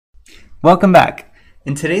Welcome back.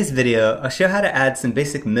 In today's video, I'll show how to add some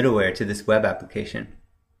basic middleware to this web application.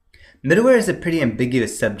 Middleware is a pretty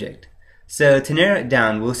ambiguous subject, so to narrow it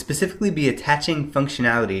down, we'll specifically be attaching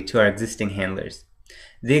functionality to our existing handlers.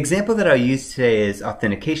 The example that I'll use today is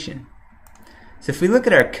authentication. So if we look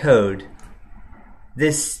at our code,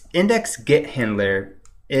 this index get handler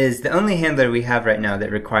is the only handler we have right now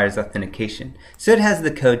that requires authentication. So it has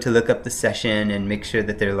the code to look up the session and make sure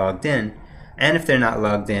that they're logged in. And if they're not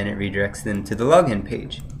logged in, it redirects them to the login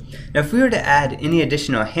page. Now if we were to add any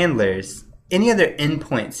additional handlers, any other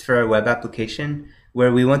endpoints for our web application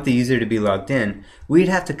where we want the user to be logged in, we'd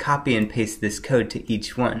have to copy and paste this code to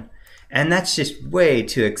each one. And that's just way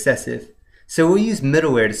too excessive. So we'll use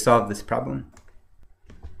middleware to solve this problem.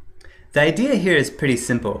 The idea here is pretty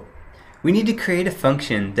simple. We need to create a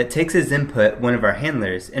function that takes as input one of our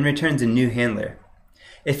handlers and returns a new handler.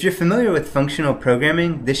 If you're familiar with functional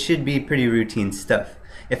programming, this should be pretty routine stuff.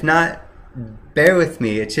 If not, bear with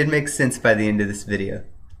me, it should make sense by the end of this video.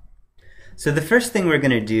 So the first thing we're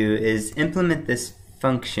going to do is implement this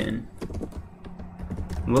function.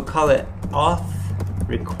 We'll call it auth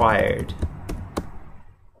required.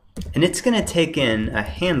 And it's going to take in a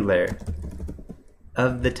handler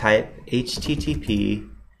of the type HTTP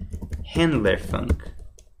handler func.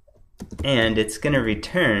 And it's going to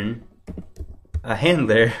return a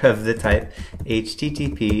handler of the type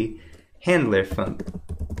HTTP handler func.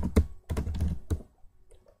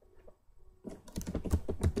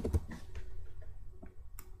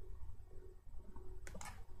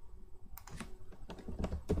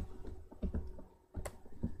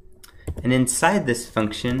 And inside this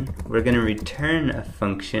function, we're going to return a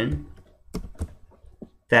function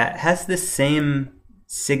that has the same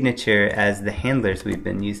signature as the handlers we've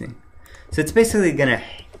been using. So it's basically going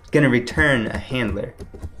to return a handler.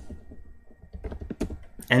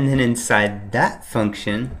 And then inside that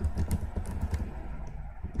function,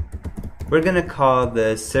 we're going to call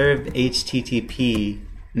the serve HTTP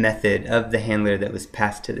method of the handler that was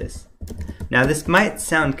passed to this. Now this might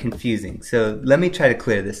sound confusing, so let me try to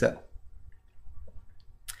clear this up.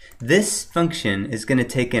 This function is going to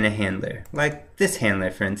take in a handler, like this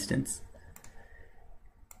handler for instance.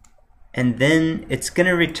 And then it's going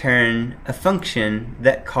to return a function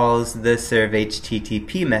that calls the serve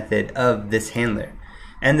HTTP method of this handler.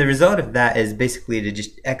 And the result of that is basically to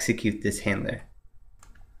just execute this handler.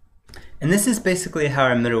 And this is basically how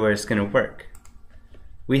our middleware is going to work.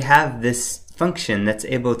 We have this function that's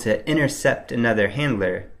able to intercept another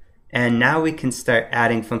handler, and now we can start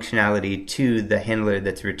adding functionality to the handler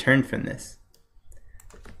that's returned from this.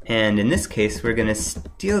 And in this case, we're going to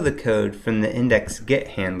steal the code from the index get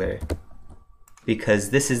handler, because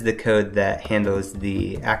this is the code that handles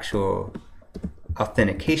the actual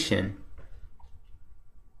authentication.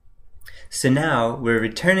 So now we're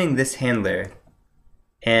returning this handler,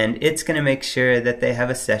 and it's going to make sure that they have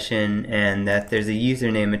a session and that there's a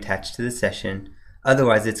username attached to the session.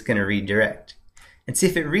 Otherwise it's going to redirect. And see,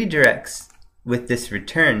 if it redirects with this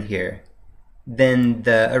return here, then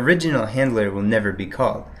the original handler will never be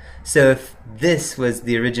called. So if this was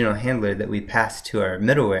the original handler that we passed to our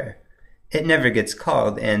middleware, it never gets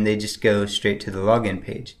called and they just go straight to the login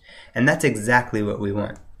page. And that's exactly what we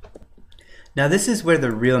want. Now this is where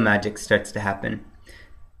the real magic starts to happen.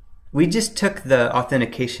 We just took the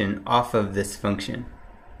authentication off of this function.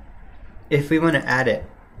 If we want to add it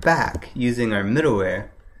back using our middleware,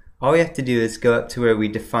 all we have to do is go up to where we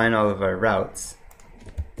define all of our routes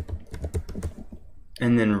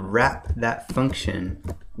and then wrap that function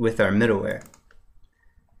with our middleware.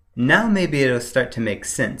 Now maybe it'll start to make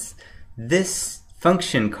sense. This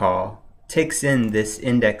function call takes in this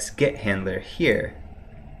index get handler here,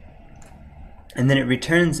 and then it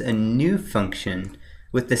returns a new function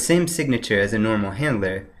with the same signature as a normal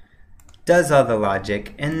handler, does all the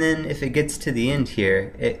logic, and then if it gets to the end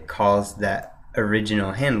here, it calls that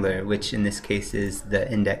original handler, which in this case is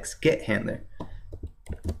the index get handler.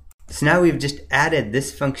 So now we've just added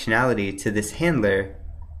this functionality to this handler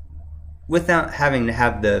without having to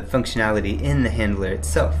have the functionality in the handler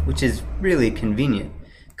itself, which is really convenient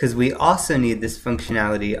because we also need this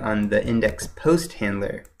functionality on the index post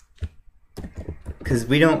handler, because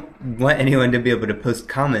we don't want anyone to be able to post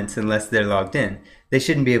comments unless they're logged in. They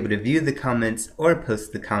shouldn't be able to view the comments or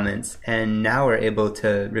post the comments, and now we're able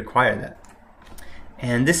to require that.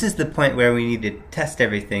 And this is the point where we need to test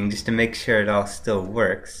everything just to make sure it all still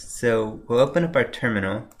works. So we'll open up our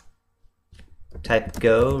terminal, type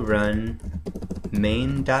go run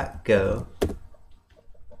main.go,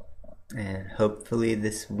 and hopefully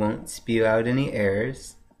this won't spew out any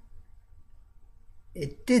errors.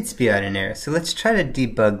 It did spew out an error, so let's try to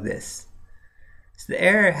debug this. So the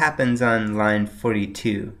error happens on line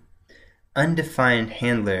 42. Undefined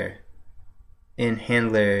handler in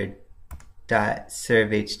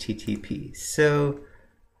handler.serveHTTP. So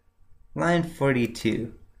line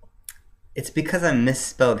 42. It's because I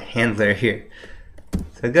misspelled handler here.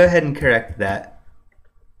 So go ahead and correct that.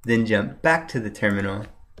 Then jump back to the terminal.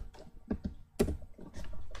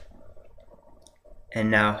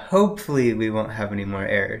 And now hopefully we won't have any more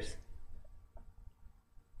errors.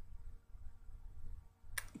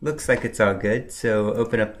 Looks like it's all good. So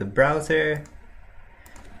open up the browser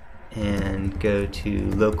and go to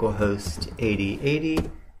localhost 8080.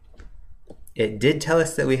 It did tell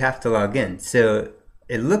us that we have to log in. So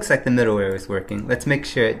it looks like the middleware is working. Let's make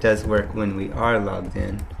sure it does work when we are logged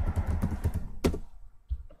in.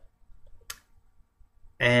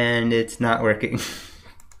 And it's not working.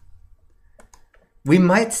 We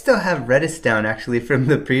might still have Redis down actually from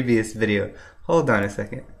the previous video. Hold on a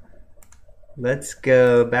second. Let's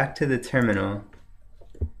go back to the terminal.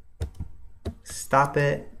 Stop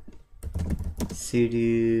it.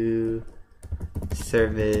 Sudo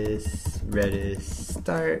service redis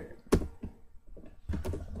start.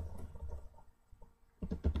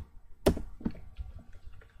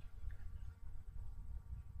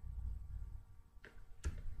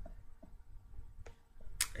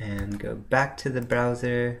 And go back to the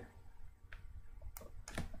browser.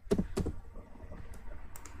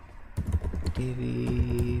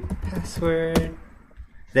 Davy password.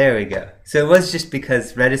 There we go. So it was just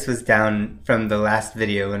because Redis was down from the last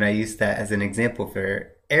video when I used that as an example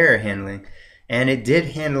for error handling. And it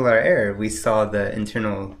did handle our error. We saw the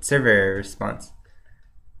internal server error response.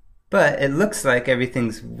 But it looks like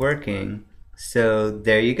everything's working. So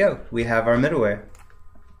there you go. We have our middleware.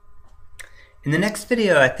 In the next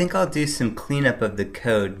video, I think I'll do some cleanup of the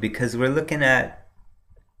code because we're looking at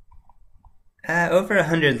over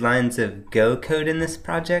 100 lines of Go code in this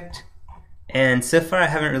project. And so far I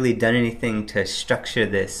haven't really done anything to structure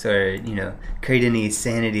this or, create any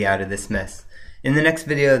sanity out of this mess. In the next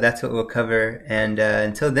video, that's what we'll cover. And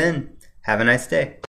until then, have a nice day.